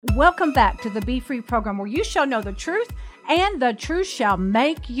Welcome back to the Be Free program, where you shall know the truth and the truth shall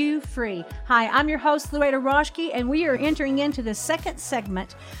make you free. Hi, I'm your host, Louetta Roschke, and we are entering into the second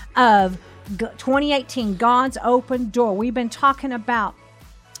segment of 2018, God's Open Door. We've been talking about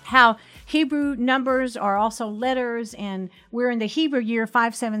how Hebrew numbers are also letters, and we're in the Hebrew year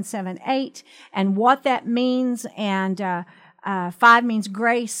 5778, and what that means. And 5 means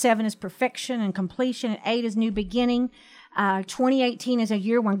grace, 7 is perfection and completion, and 8 is new beginning. 2018 is a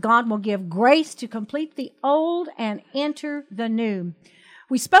year when God will give grace to complete the old and enter the new.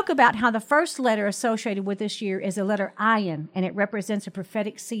 We spoke about how the first letter associated with this year is the letter Ayin, and it represents a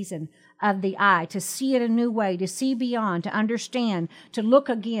prophetic season of the eye, to see it a new way, to see beyond, to understand, to look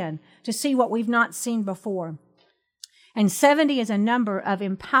again, to see what we've not seen before. And 70 is a number of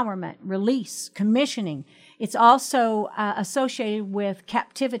empowerment, release, commissioning. It's also associated with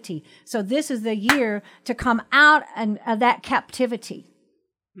captivity. So this is the year to come out of that captivity,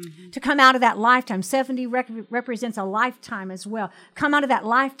 to come out of that lifetime. 70 represents a lifetime as well. Come out of that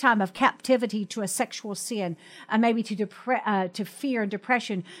lifetime of captivity to a sexual sin, maybe to fear and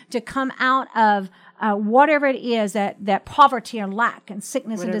depression, to come out of whatever it is, that poverty and lack and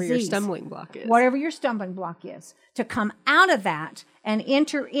sickness and disease. Whatever your stumbling block is. Whatever your stumbling block is. To come out of that and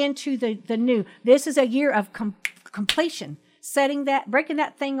enter into the new. This is a year of completion, breaking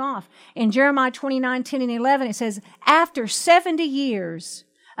that thing off. In Jeremiah 29:10 and 11, it says, after 70 years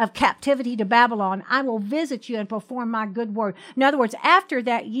of captivity to Babylon, I will visit you and perform my good word. In other words, after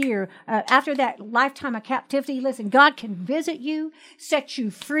that year, after that lifetime of captivity, listen, God can visit you, set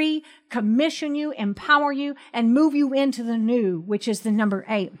you free, commission you, empower you, and move you into the new, which is the number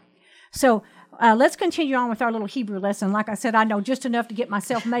 8. So let's continue on with our little Hebrew lesson. Like I said, I know just enough to get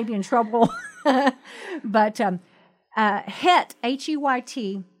myself maybe in trouble. But Het,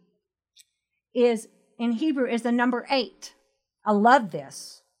 H-E-Y-T, is in Hebrew is the number 8. I love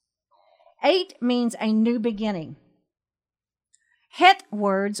this. 8 means a new beginning. Het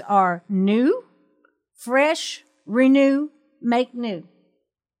words are new, fresh, renew, make new.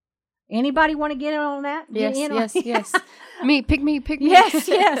 Anybody want to get in on that? Yes. Pick me.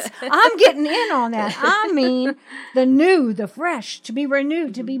 Yes. I'm getting in on that. I mean, the new, the fresh, to be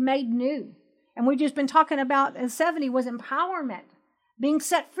renewed, to be made new. And we've just been talking about, and 70 was empowerment, being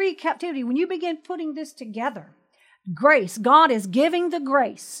set free, captivity. When you begin putting this together, grace, God is giving the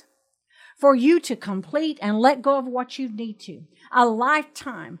grace for you to complete and let go of what you need to. A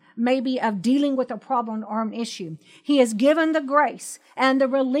lifetime, maybe, of dealing with a problem or an issue. He has given the grace and the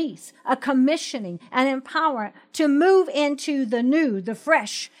release, a commissioning and empowerment to move into the new, the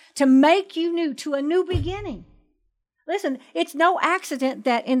fresh, to make you new, to a new beginning. Listen, it's no accident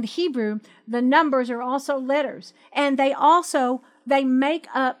that in Hebrew, the numbers are also letters, and they make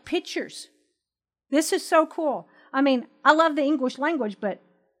up pictures. This is so cool. I mean, I love the English language, but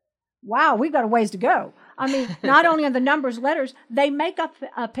wow, we've got a ways to go. I mean, not only are the numbers letters, they make up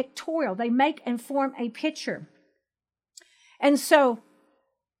a pictorial. They make and form a picture. And so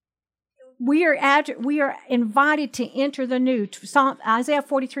we are invited to enter the new. Isaiah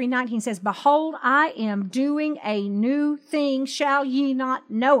 43:19 says, behold, I am doing a new thing. Shall ye not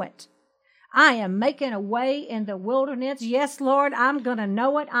know it? I am making a way in the wilderness. Yes, Lord, I'm going to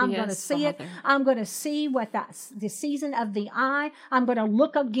know it. I'm going to see it. I'm going to see what the season of the eye. I'm going to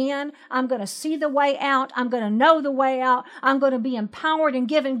look again. I'm going to see the way out. I'm going to know the way out. I'm going to be empowered and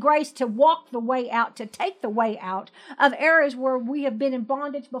given grace to walk the way out, to take the way out of areas where we have been in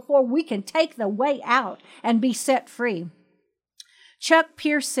bondage before. We can take the way out and be set free. Chuck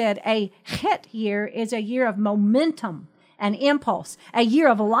Pierce said, a Het year is a year of momentum, an impulse, a year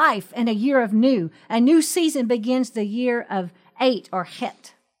of life, and a year of new. A new season begins the year of 8, or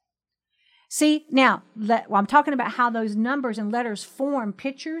Het. See, now, I'm talking about how those numbers and letters form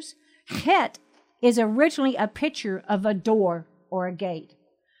pictures. Het is originally a picture of a door or a gate.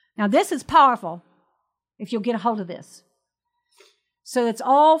 Now, this is powerful if you'll get a hold of this. So it's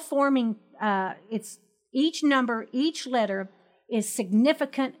all forming, it's each number, each letter is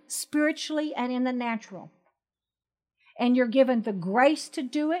significant spiritually and in the natural. And you're given the grace to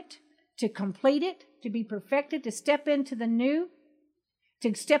do it, to complete it, to be perfected, to step into the new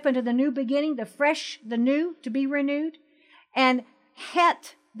beginning, the fresh, the new, to be renewed. And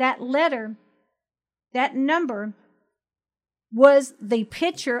Het, that letter, that number, was the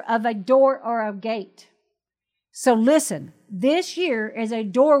picture of a door or a gate. So listen, this year is a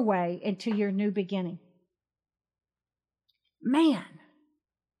doorway into your new beginning. Man,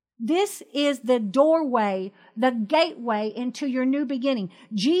 this is the doorway, the gateway into your new beginning.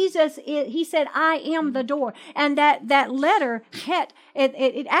 Jesus, he said, I am the door. And that letter, Het,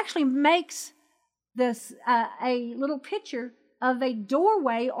 it actually makes this a little picture of a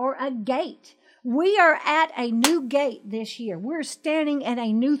doorway or a gate. We are at a new gate this year. We're standing at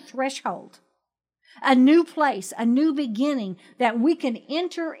a new threshold, a new place, a new beginning that we can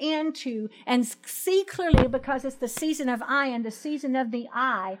enter into and see clearly, because it's the season of Ayin, the season of the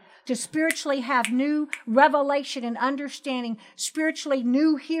eye, to spiritually have new revelation and understanding, spiritually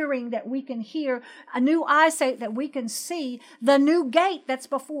new hearing that we can hear, a new eyesight that we can see, the new gate that's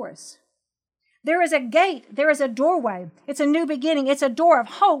before us. There is a gate, there is a doorway. It's a new beginning. It's a door of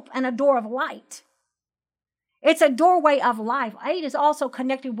hope and a door of light. It's a doorway of life. 8 is also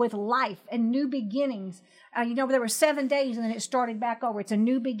connected with life and new beginnings. There were 7 days and then it started back over. It's a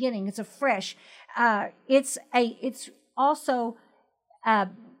new beginning. It's a fresh. It's also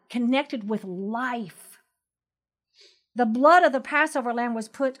connected with life. The blood of the Passover lamb was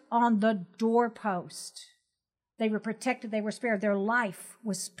put on the doorpost. They were protected. They were spared. Their life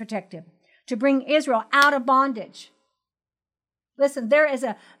was protected to bring Israel out of bondage. Listen, there is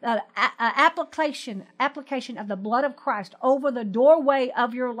an application of the blood of Christ over the doorway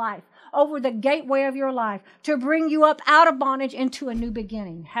of your life, over the gateway of your life, to bring you up out of bondage into a new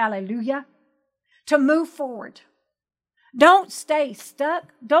beginning. Hallelujah. To move forward. Don't stay stuck.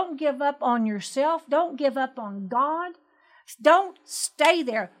 Don't give up on yourself. Don't give up on God. Don't stay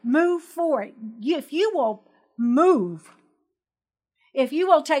there. Move forward. If you will move, if you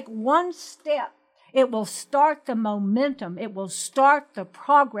will take one step, it will start the momentum. It will start the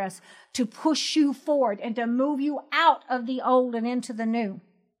progress to push you forward and to move you out of the old and into the new.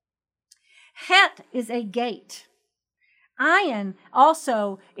 Het is a gate. Ayin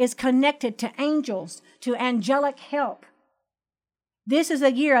also is connected to angels, to angelic help. This is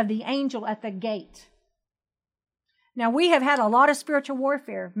a year of the angel at the gate. Now, we have had a lot of spiritual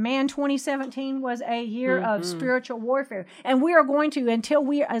warfare. 2017 was a year of spiritual warfare. And we are going to, until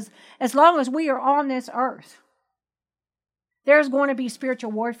as long as we are on this earth, there's going to be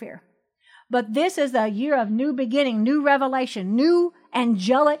spiritual warfare. But this is a year of new beginning, new revelation, new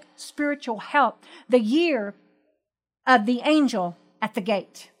angelic spiritual help. The year of the angel at the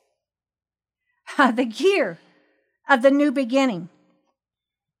gate. The year of the new beginning.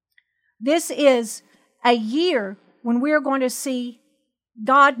 This is a year when we are going to see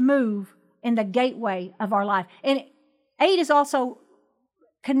God move in the gateway of our life. And 8 is also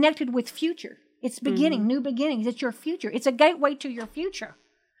connected with future. It's beginning, new beginnings. It's your future. It's a gateway to your future.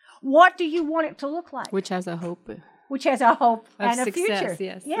 What do you want it to look like? Which has a hope. Which has a hope and a future.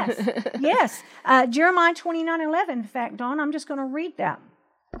 Yes. Yes. Jeremiah 29:11. In fact, Dawn, I'm just going to read that.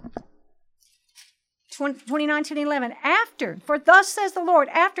 29:11. For thus says the Lord,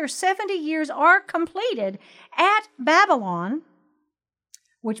 after 70 years are completed at Babylon,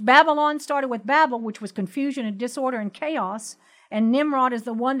 which Babylon started with Babel, which was confusion and disorder and chaos, and Nimrod is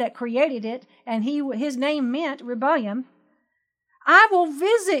the one that created it, and his name meant rebellion. I will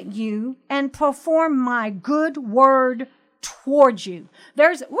visit you and perform my good word towards you.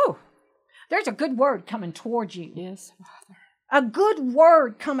 There's a good word coming towards you. Yes, Father. A good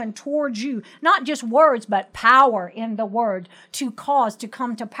word coming towards you. Not just words, but power in the word to cause to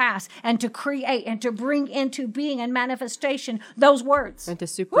come to pass and to create and to bring into being and manifestation those words. And to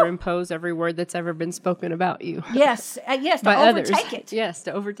superimpose every word that's ever been spoken about you. Yes, to overtake it. Yes,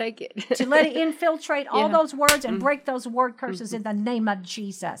 to overtake it. To let it infiltrate all those words and break those word curses in the name of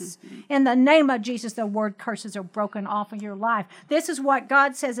Jesus. In the name of Jesus, the word curses are broken off of your life. This is what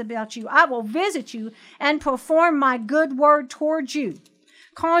God says about you. I will visit you and perform my good word towards you,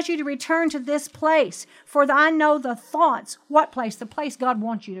 cause you to return to this place, for I know the thoughts. What place? The place God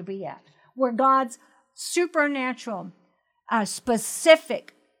wants you to be at, where God's supernatural,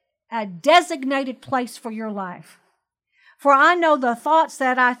 specific, designated place for your life. For I know the thoughts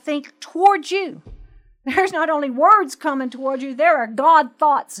that I think towards you. There's not only words coming towards you, there are God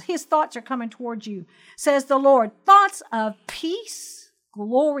thoughts. His thoughts are coming towards you, says the Lord. Thoughts of peace,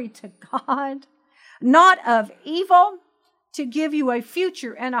 glory to God, not of evil, to give you a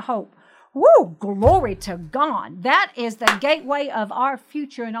future and a hope. Woo, glory to God. That is the gateway of our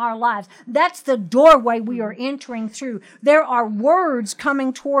future in our lives. That's the doorway we are entering through. There are words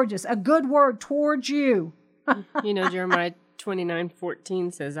coming towards us, a good word towards you. Jeremiah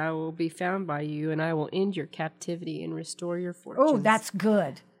 29:14 says, I will be found by you, and I will end your captivity and restore your fortunes. Oh, that's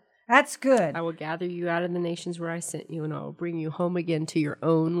good. That's good. I will gather you out of the nations where I sent you, and I will bring you home again to your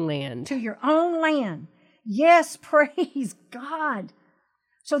own land. To your own land. Yes, praise God.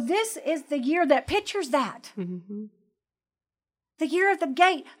 So this is the year that pictures that. Mm-hmm. The year of the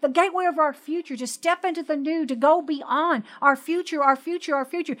gate, the gateway of our future, to step into the new, to go beyond our future, our future, our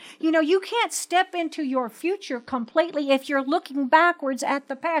future. You can't step into your future completely if you're looking backwards at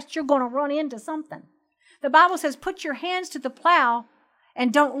the past. You're going to run into something. The Bible says, put your hands to the plow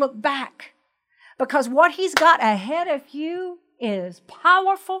and don't look back. Because what He's got ahead of you is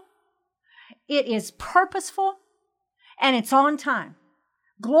powerful, it is purposeful, and it's on time.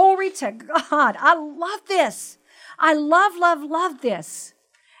 Glory to God. I love this. I love this.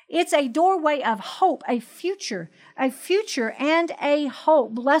 It's a doorway of hope, a future and a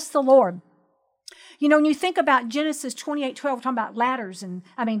hope. Bless the Lord. You know, when you think about Genesis 28:12, we're talking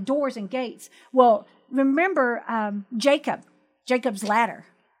about doors and gates. Well, remember Jacob's ladder.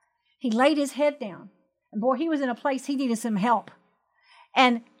 He laid his head down. And boy, he was in a place he needed some help.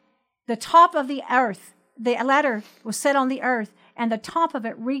 And the top of the earth, the ladder was set on the earth, and the top of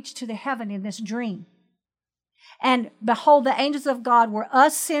it reached to the heaven in this dream. And behold, the angels of God were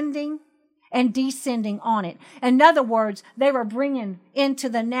ascending and descending on it. In other words, they were bringing into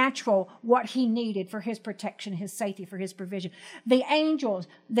the natural what he needed for his protection, his safety, for his provision. The angels,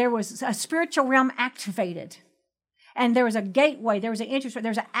 there was a spiritual realm activated. And there was a gateway, there was an entrance,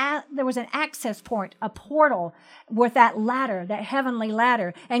 there was an access point, a portal with that ladder, that heavenly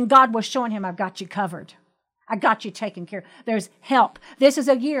ladder. And God was showing him, I've got you covered. I got you taken care of. There's help. This is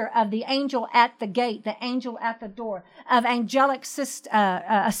a year of the angel at the gate, the angel at the door, of angelic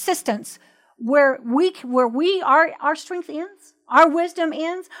assistance, where our strength ends, our wisdom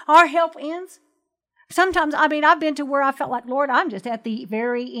ends, our help ends. Sometimes, I've been to where I felt like, Lord, I'm just at the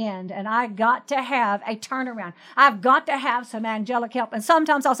very end, and I got to have a turnaround. I've got to have some angelic help. And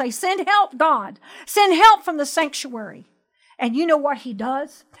sometimes I'll say, send help, God. Send help from the sanctuary. And you know what He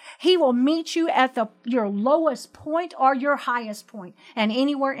does? He will meet you at your lowest point or your highest point, and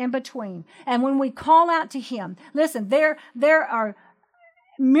anywhere in between. And when we call out to Him, listen, there are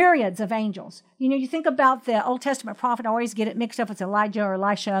myriads of angels. You know, you think about the Old Testament prophet, I always get it mixed up with Elijah or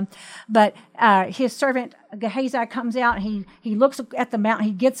Elisha, but his servant Gehazi comes out, and he looks at the mountain,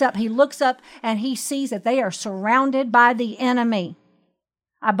 he gets up, he looks up, and he sees that they are surrounded by the enemy.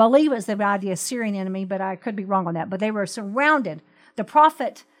 I believe it's by the Assyrian enemy, but I could be wrong on that. But they were surrounded. The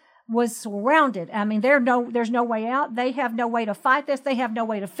prophet was surrounded. There's no way out. They have no way to fight this. They have no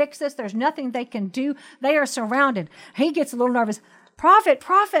way to fix this. There's nothing they can do. They are surrounded. He gets a little nervous. Prophet,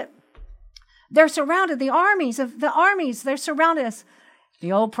 they're surrounded. The armies, they're surrounded us.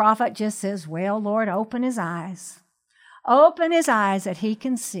 The old prophet just says, well, Lord, open his eyes. Open his eyes that he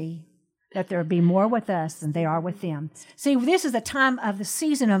can see that there be more with us than they are with them. See, this is the time of the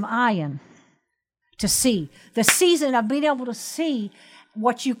season of Ayin, to see. The season of being able to see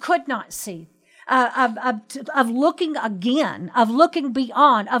what you could not see. Of looking again, of looking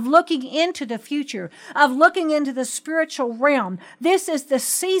beyond, of looking into the future, of looking into the spiritual realm. This is the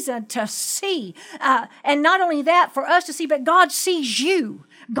season to see. And not only that, for us to see, but God sees you.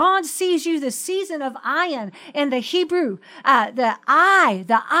 God sees you, the season of Ayin in the Hebrew, the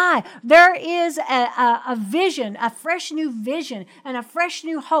eye. There is a vision, a fresh new vision, and a fresh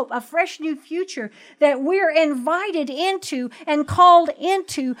new hope, a fresh new future that we're invited into and called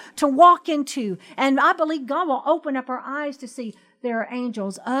into to walk into. And I believe God will open up our eyes to see there are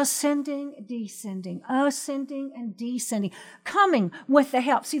angels ascending, descending, ascending and descending, coming with the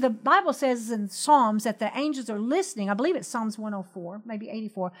help. See, the Bible says in Psalms that the angels are listening. I believe it's Psalms 104, maybe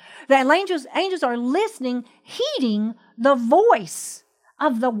 84. That angels are listening, heeding the voice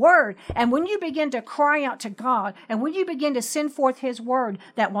of the word. And when you begin to cry out to God, and when you begin to send forth his word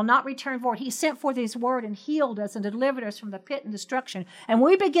that will not return void, he sent forth his word and healed us and delivered us from the pit and destruction. And when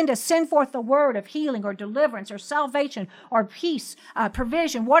we begin to send forth the word of healing or deliverance or salvation or peace,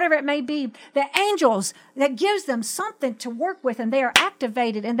 provision, whatever it may be, the angels, that gives them something to work with, and they are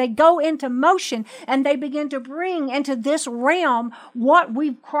activated and they go into motion and they begin to bring into this realm what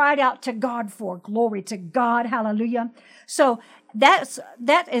we've cried out to God for. Glory to God. Hallelujah. So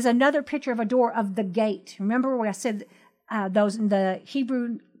that is another picture of a door of the gate. Remember where I said those in the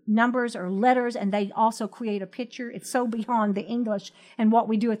Hebrew numbers or letters, and they also create a picture. It's so beyond the English and what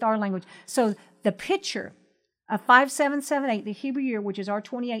we do with our language. So the picture of 5778, the Hebrew year, which is our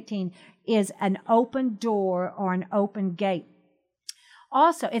 2018, is an open door or an open gate.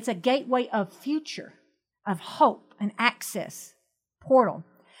 Also, it's a gateway of future, of hope and access, portal.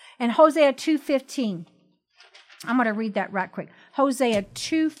 And Hosea 2:15. I'm going to read that right quick. Hosea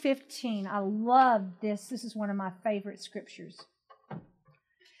 2:15. I love this. This is one of my favorite scriptures.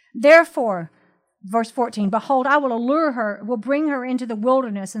 Therefore, verse 14, behold, I will allure her, will bring her into the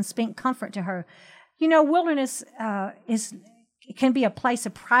wilderness and speak comfort to her. You know, wilderness it can be a place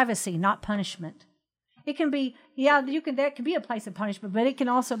of privacy, not punishment. It can be, that can be a place of punishment, but it can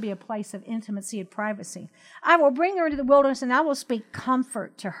also be a place of intimacy and privacy. I will bring her into the wilderness and I will speak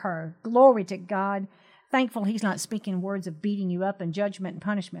comfort to her. Glory to God. Thankful he's not speaking words of beating you up and judgment and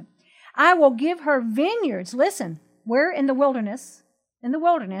punishment. I will give her vineyards. Listen, we're in the wilderness. In the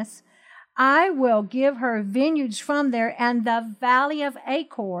wilderness. I will give her vineyards from there, and the valley of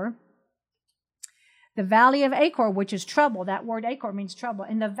Achor, which is trouble. That word Achor means trouble.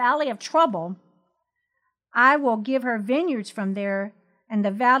 In the valley of trouble, I will give her vineyards from there, and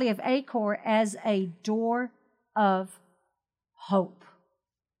the valley of Achor as a door of hope.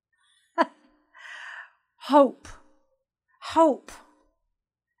 Hope. Hope.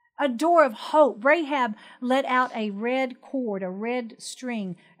 A door of hope. Rahab let out a red cord, a red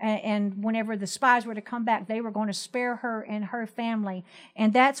string, and whenever the spies were to come back, they were going to spare her and her family.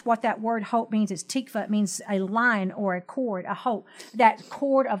 And that's what that word hope means. It's tikva. It means a line or a cord, a hope. That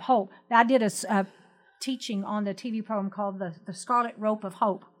cord of hope. I did a teaching on the TV program called the Scarlet Rope of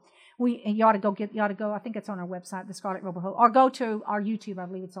Hope. You ought to go, I think it's on our website, the Scarlet Robe of Hope, or go to our YouTube, I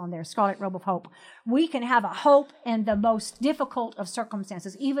believe it's on there, Scarlet Robe of Hope. We can have a hope in the most difficult of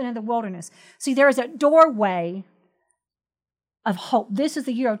circumstances, even in the wilderness. See, there is a doorway of hope. This is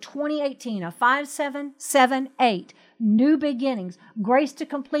the year of 2018, a 5778, new beginnings, grace to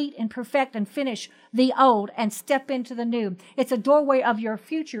complete and perfect and finish the old and step into the new. It's a doorway of your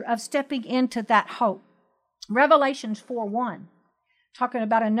future, of stepping into that hope. Revelations 4:1. Talking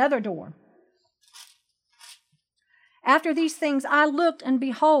about another door. After these things I looked, and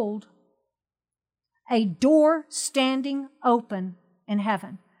behold, a door standing open in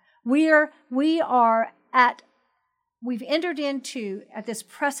heaven. We've entered into, at this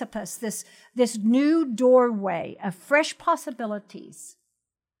precipice, this new doorway of fresh possibilities,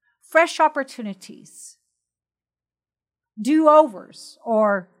 fresh opportunities, do-overs,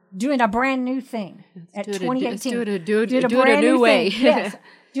 or doing a brand new thing at 2018. Do it a new way. Yes.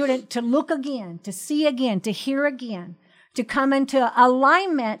 Do it to look again, to see again, to hear again, to come into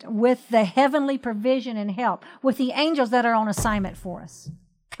alignment with the heavenly provision and help, with the angels that are on assignment for us.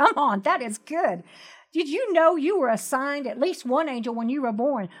 Come on, that is good. Did you know you were assigned at least one angel when you were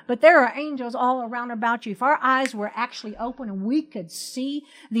born? But there are angels all around about you. If our eyes were actually open and we could see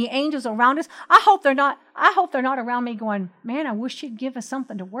the angels around us, I hope they're not around me going, man, I wish she'd give us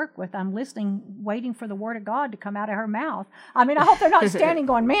something to work with. I'm listening, waiting for the word of God to come out of her mouth. I mean, I hope they're not standing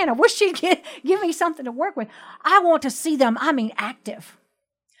going, man, I wish she'd give me something to work with. I want to see them, active.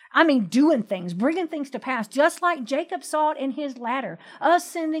 Doing things, bringing things to pass, just like Jacob saw it in his ladder,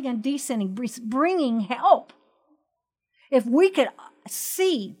 ascending and descending, bringing help. If we could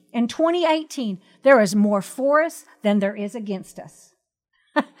see in 2018, there is more for us than there is against us.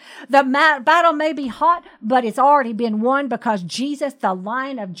 The battle may be hot, but it's already been won because Jesus, the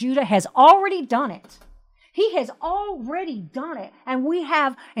Lion of Judah, has already done it. He has already done it. And we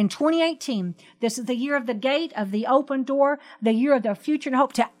have in 2018, this is the year of the gate, of the open door, the year of the future and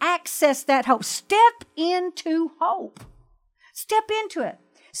hope, to access that hope. Step into hope. Step into it.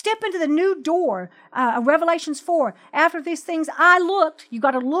 Step into the new door. Revelations 4. After these things, I looked. You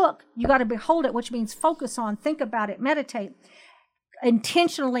got to look. You got to behold it, which means focus on, think about it, meditate.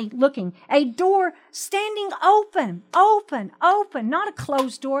 Intentionally looking. A door standing open, not a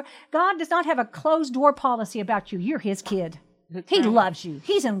closed door. God does not have a closed door policy about you. You're his kid. He loves you.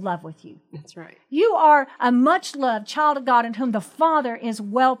 He's in love with you. That's right. You are a much loved child of God in whom the Father is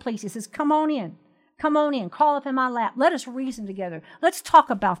well pleased. He says, come on in. Come on in. Crawl up in my lap. Let us reason together. Let's talk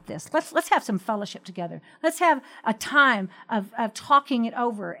about this. Let's have some fellowship together. Let's have a time of talking it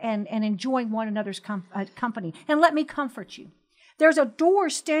over and enjoying one another's company. And let me comfort you. There's a door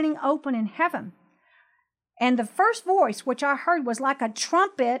standing open in heaven. And the first voice which I heard was like a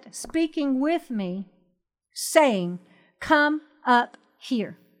trumpet speaking with me, saying, come up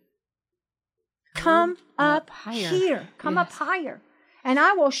here. Come up here. Come up higher. And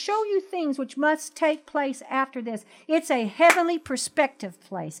I will show you things which must take place after this. It's a heavenly perspective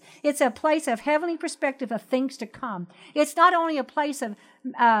place. It's a place of heavenly perspective of things to come. It's not only a place of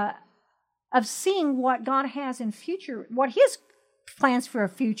seeing what God has in future, what His plans for a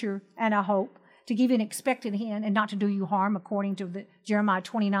future and a hope, to give you an expected end and not to do you harm, according to the Jeremiah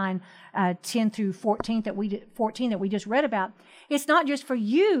 29, 10 through 14 that we just read about. It's not just for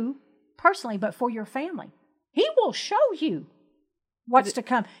you personally, but for your family. He will show you what's to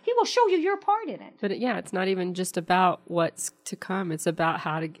come. He will show you your part in it. But it's not even just about what's to come. It's about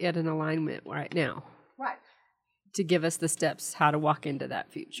how to get in alignment right now. Right. To give us the steps how to walk into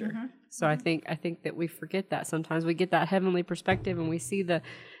that future. Mm-hmm. So I think that we forget that sometimes. We get that heavenly perspective and we see the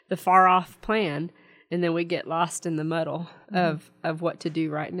far off plan, and then we get lost in the muddle of what to do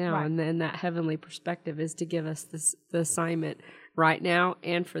right now. Right. And then that heavenly perspective is to give us the assignment right now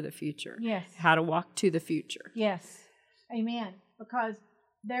and for the future. Yes. How to walk to the future. Yes. Amen. Because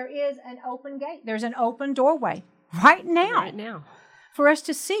there is an open gate. There's an open doorway right now. Right now. for us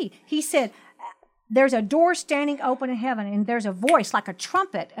to see. He said, there's a door standing open in heaven, and there's a voice like a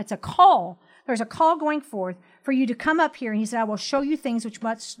trumpet. It's a call. There's a call going forth for you to come up here. And he said, I will show you things which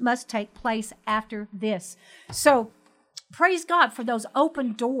must take place after this. So praise God for those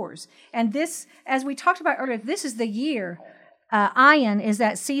open doors. And this, as we talked about earlier, this is the year. Ayin is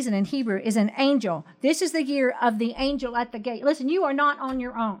that season in Hebrew, is an angel. This is the year of the angel at the gate. Listen, you are not on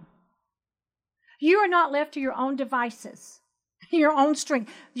your own. You are not left to your own devices, your own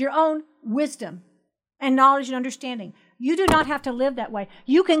strength, your own wisdom and knowledge and understanding. You do not have to live that way.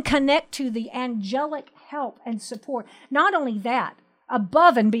 You can connect to the angelic help and support. Not only that,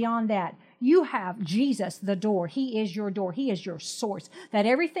 above and beyond that, you have Jesus, the door. He is your door. He is your source. That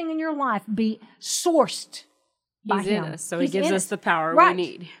everything in your life be sourced by Him. He's in us, so He gives us the power right. we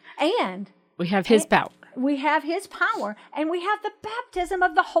need. And we have His power. We have His power, and we have the baptism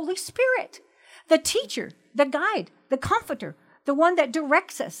of the Holy Spirit, the teacher, the guide, the comforter, the one that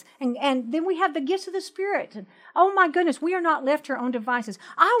directs us. And then we have the gifts of the Spirit. And, oh my goodness, we are not left to our own devices.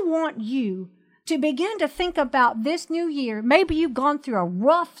 I want you to begin to think about this new year. Maybe you've gone through a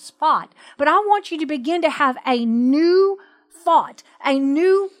rough spot, but I want you to begin to have a new thought, a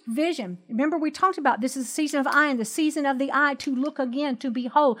new vision. Remember, we talked about this is the season of Ayin, the season of the eye, to look again, to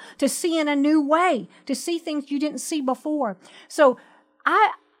behold, to see in a new way, to see things you didn't see before. So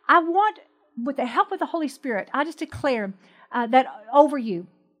I want, with the help of the Holy Spirit, I just declare that over you,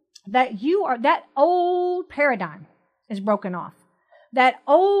 that you are, that old paradigm is broken off. That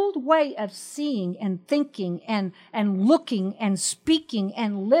old way of seeing and thinking and looking and speaking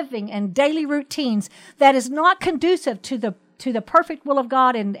and living and daily routines that is not conducive to the perfect will of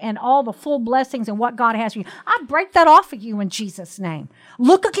God and all the full blessings and what God has for you. I break that off of you in Jesus' name.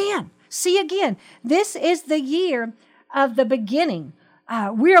 Look again. See again. This is the year of the beginning.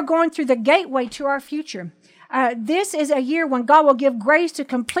 We are going through the gateway to our future. This is a year when God will give grace to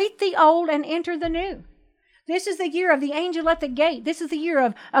complete the old and enter the new. This is the year of the angel at the gate. This is the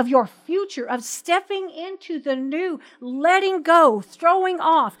year of your future, of stepping into the new, letting go, throwing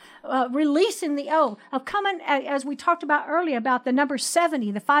off, releasing the old, of coming, as we talked about earlier, about the number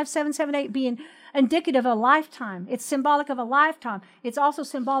 70, the 5778 being indicative of a lifetime. It's symbolic of a lifetime. It's also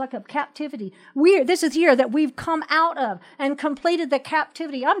symbolic of captivity. This is the year that we've come out of and completed the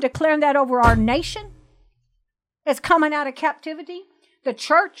captivity. I'm declaring that over our nation. It's coming out of captivity. The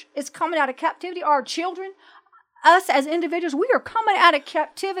church is coming out of captivity. Our children, us as individuals, we are coming out of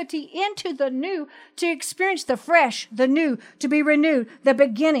captivity into the new to experience the fresh, the new, to be renewed, the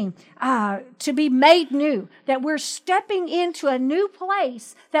beginning, to be made new, that we're stepping into a new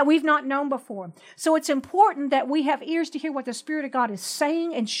place that we've not known before. So it's important that we have ears to hear what the Spirit of God is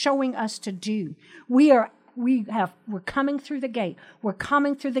saying and showing us to do. We're coming through the gate. We're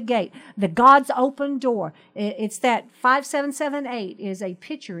coming through the gate. The God's open door. It's that 5778 is a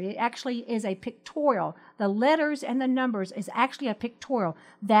picture. It actually is a pictorial. The letters and the numbers is actually a pictorial.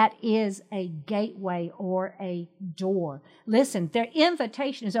 That is a gateway or a door. Listen, their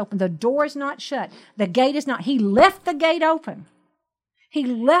invitation is open. The door is not shut. The gate is not. He left the gate open. He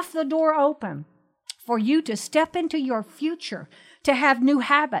left the door open for you to step into your future, to have new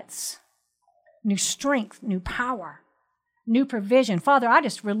habits, new strength, new power, new provision. Father, I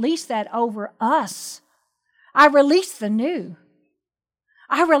just release that over us. I release the new.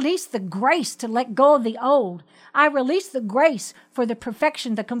 I release the grace to let go of the old. I release the grace for the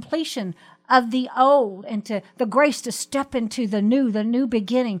perfection, the completion of the old, and to the grace to step into the new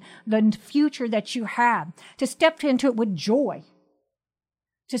beginning, the future that you have, to step into it with joy,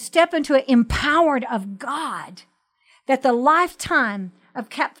 to step into it empowered of God, that the lifetime of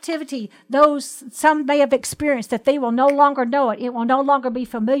captivity, those some may have experienced, that they will no longer know it. It will no longer be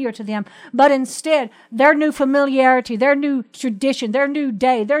familiar to them, but instead their new familiarity, their new tradition, their new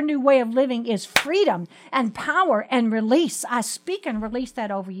day, their new way of living is freedom and power and release. I speak and release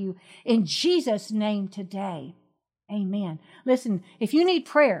that over you in Jesus' name today. Amen. Listen, if you need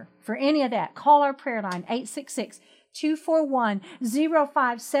prayer for any of that, call our prayer line,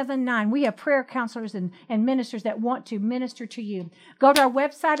 866-241-0579. We have prayer counselors and ministers that want to minister to you. Go to our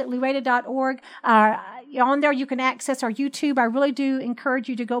website at lureta.org. On there, you can access our YouTube. I really do encourage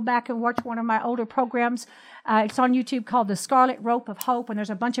you to go back and watch one of my older programs. It's on YouTube called The Scarlet Rope of Hope, and there's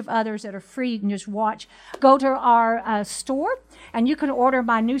a bunch of others that are free. You can just watch. Go to our store, and you can order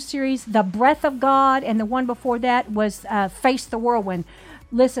my new series, The Breath of God, and the one before that was Face the Whirlwind.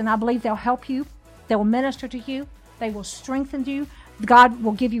 Listen, I believe they'll help you. They will minister to you. They will strengthen you. God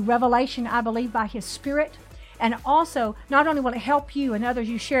will give you revelation, I believe, by His Spirit. And also, not only will it help you and others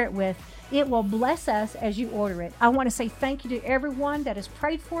you share it with, it will bless us as you order it. I want to say thank you to everyone that has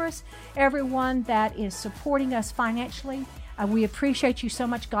prayed for us, everyone that is supporting us financially. We appreciate you so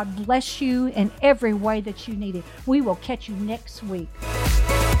much. God bless you in every way that you need it. We will catch you next week.